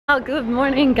Good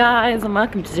morning guys, and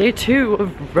welcome to day 2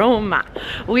 of Rome.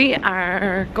 We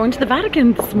are going to the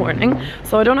Vatican this morning,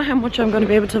 so I don't know how much I'm going to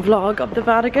be able to vlog of the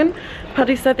Vatican.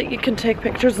 Patty said that you can take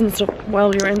pictures and stuff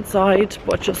while you're inside,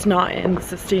 but just not in the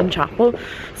Sistine Chapel,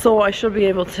 so I should be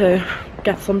able to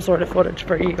get some sort of footage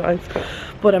for you guys,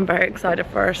 but I'm very excited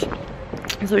for it.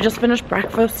 So we just finished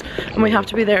breakfast and we have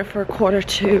to be there for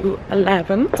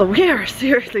 11:15, so we are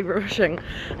seriously rushing.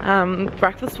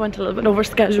 Breakfast went a little bit over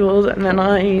scheduled, and then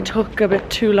I took a bit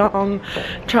too long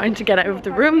trying to get out of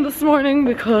the room this morning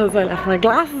because I left my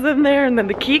glasses in there and then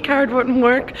the key card wouldn't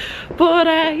work. But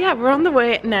yeah, we're on the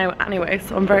way now anyway,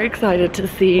 so I'm very excited to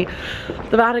see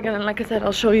the Vatican, and like I said,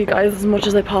 I'll show you guys as much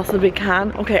as I possibly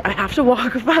can. Okay, I have to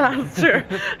walk faster.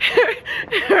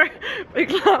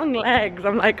 Big long legs,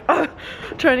 I'm like, oh,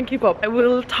 trying to keep up. I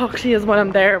will talk to you when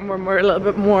I'm there and when we're a little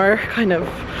bit more kind of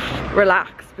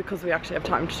relaxed, because we actually have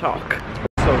time to talk.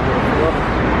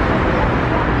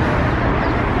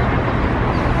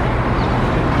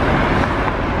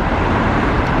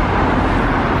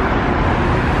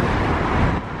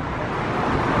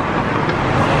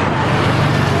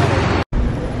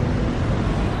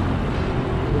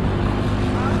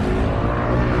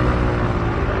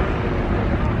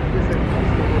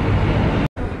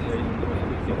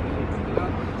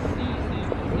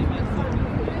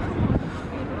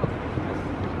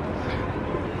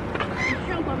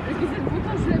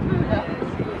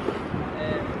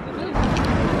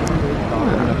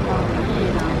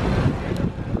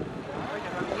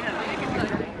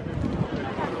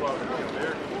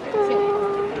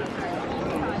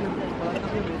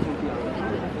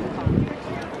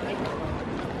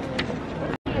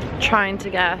 Trying to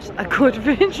get a good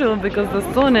visual because the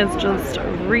sun is just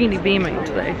really beaming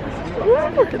today.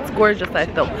 It's gorgeous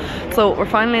out though. So we're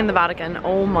finally in the Vatican.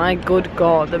 Oh my good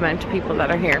god, the amount of people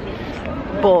that are here.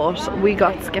 But we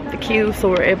got skipped the queue, so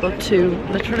we're able to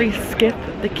literally skip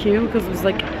the queue because there was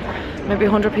like maybe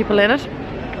 100 people in it.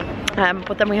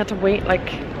 But then we had to wait like,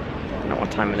 I don't know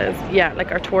what time it is. Yeah,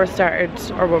 like our tour started,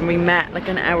 or when we met, like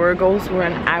an hour ago, so we're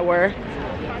an hour.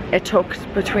 It took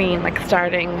between like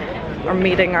starting or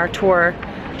meeting our tour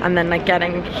and then like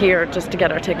getting here just to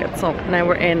get our tickets. So now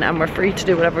we're in and we're free to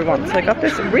do whatever we want. So I got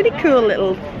this really cool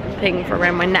little thing for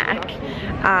around my neck,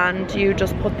 and you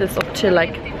just put this up to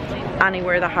like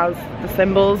anywhere that has the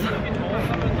symbols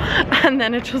and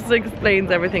then it just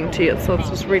explains everything to you. So it's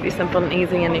just really simple and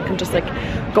easy, and you can just like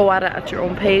go at it at your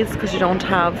own pace because you don't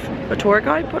have a tour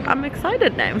guide. But I'm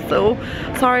excited now, so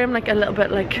sorry I'm like a little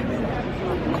bit like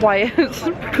quiet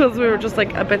because we were just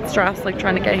like a bit stressed, like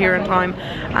trying to get here in time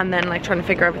and then like trying to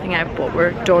figure everything out, but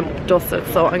we're dusted,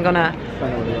 so I'm gonna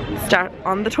start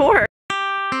on the tour.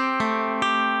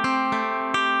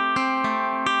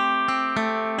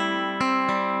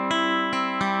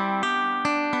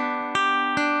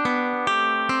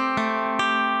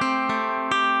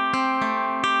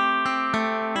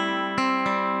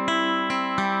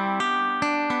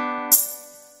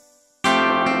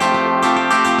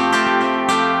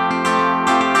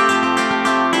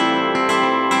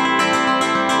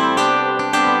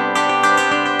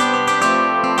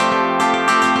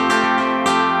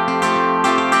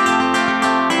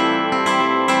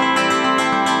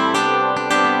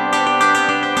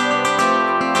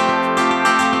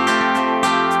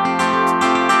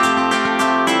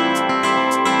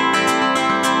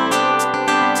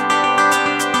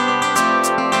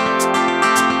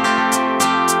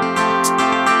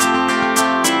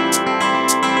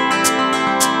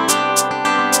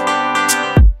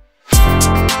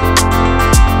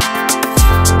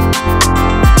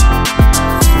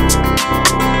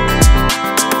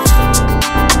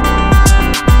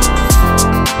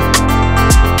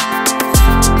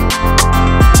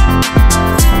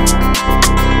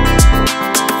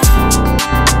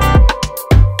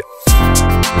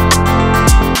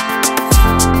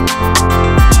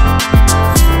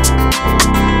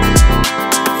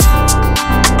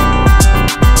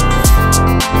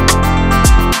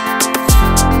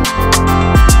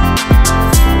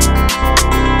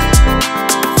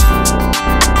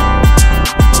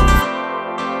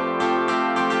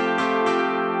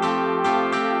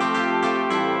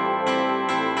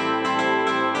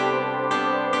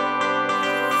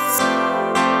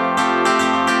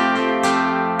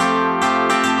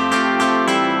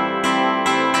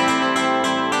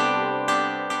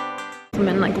 I'm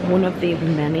in like one of the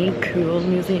many cool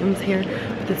museums here.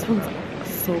 This one's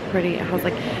so pretty. It has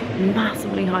like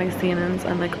massively high ceilings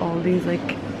and like all these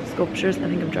like sculptures. I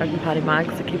think I'm driving Paddy mad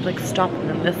because I keep like stopping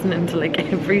and listening to like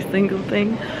every single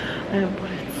thing. But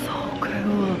it's so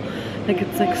cool. Like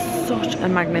it's like such a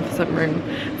magnificent room.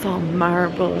 It's all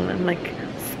marble and like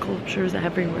sculptures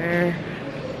everywhere.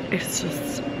 It's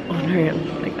just unreal.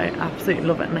 Like, I absolutely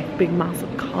love it. And like big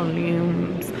massive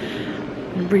columns,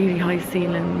 and really high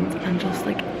ceilings, and just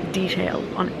like detail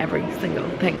on every single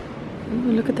thing.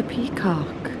 Ooh, look at the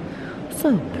peacock.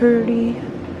 So pretty.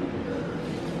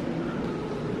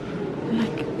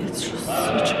 Like, it's just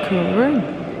such a cool room.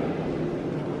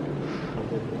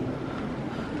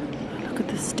 Look at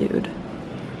this dude.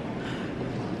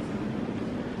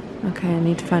 Okay, I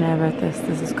need to find out about this.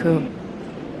 This is cool.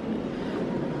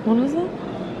 What is it?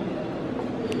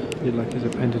 You like his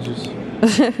appendages.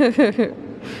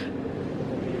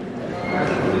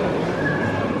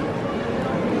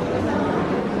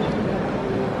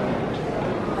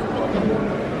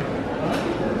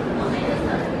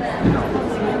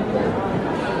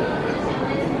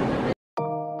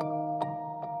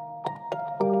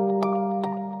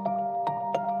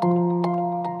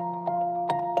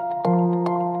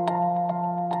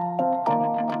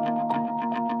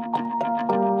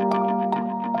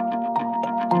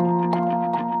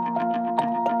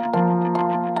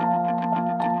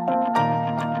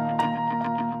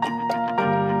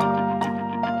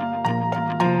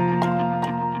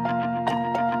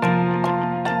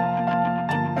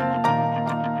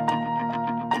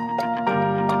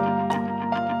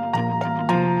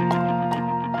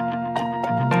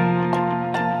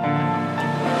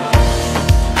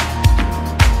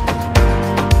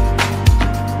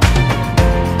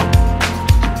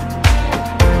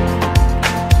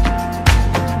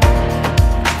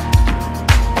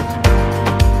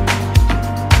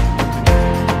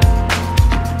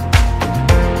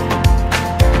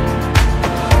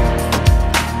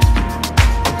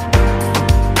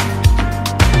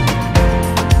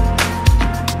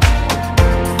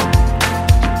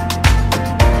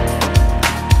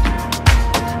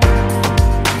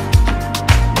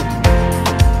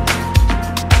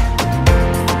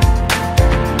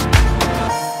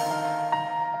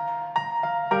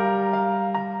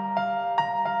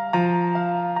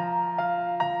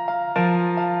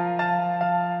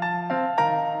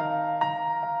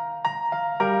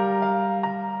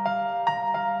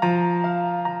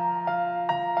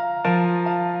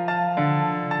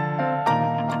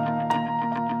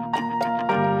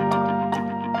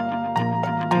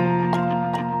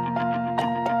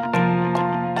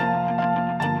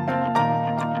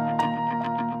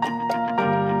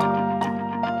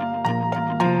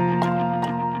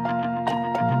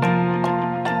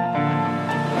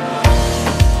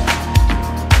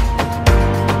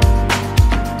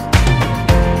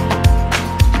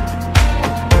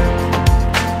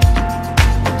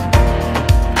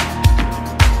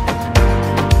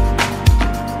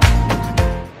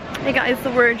 Hey guys,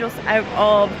 so we're just out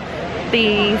of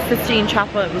the Sistine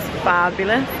Chapel. It was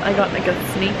fabulous. I got like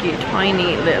a sneaky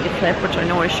tiny little clip, which I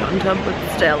know I shouldn't have, but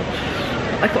still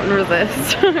I couldn't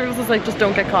resist. I was just like, just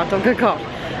don't get caught, don't get caught.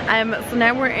 So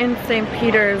now we're in St.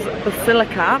 Peter's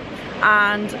Basilica,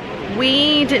 and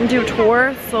we didn't do a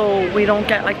tour, so we don't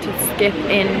get like to skip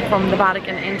in from the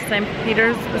Vatican into St.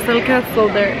 Peter's Basilica, so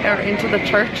they're into the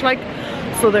church, like,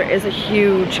 so there is a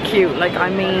huge queue, like, I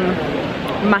mean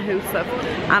massive,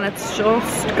 and it's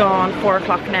just gone 4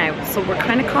 o'clock now, so we're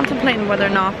kind of contemplating whether or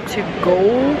not to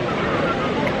go.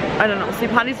 I don't know, see,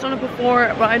 Paddy's done it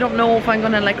before, but I don't know if I'm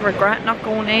gonna like regret not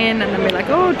going in and then be like,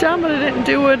 oh damn it, I didn't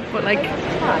do it, but like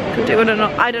could do it or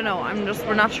not. I don't know,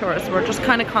 we're not sure, so we're just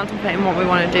kind of contemplating what we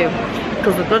want to do,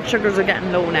 because the blood sugars are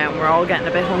getting low now and we're all getting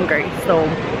a bit hungry, so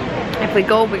if we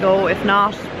go, we go. If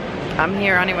not, I'm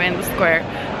here anyway in the square,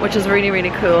 which is really, really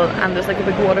cool. And there's like a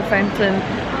big water fountain,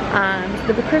 and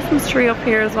they have a Christmas tree up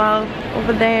here as well,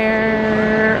 over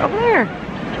there.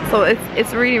 So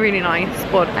it's really, really nice,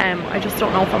 but I just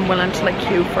don't know if I'm willing to like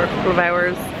queue for a couple of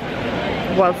hours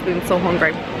whilst being so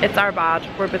hungry. It's our bad,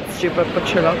 we're a bit stupid, but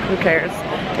sure, look, who cares?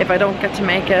 If I don't get to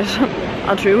make it,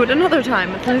 I'll do it another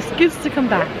time. It's an excuse to come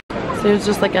back. So here's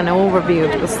just like an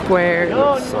overview of the square. It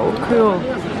looks so cool.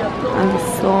 And the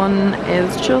sun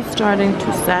is just starting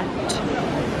to set.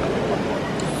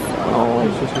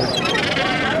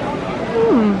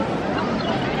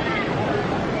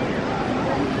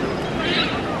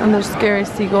 And there's scary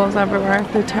seagulls everywhere.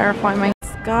 They terrify me. The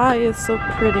sky is so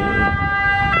pretty.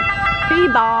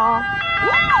 Bee-ball.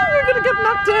 You're gonna get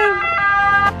knocked down.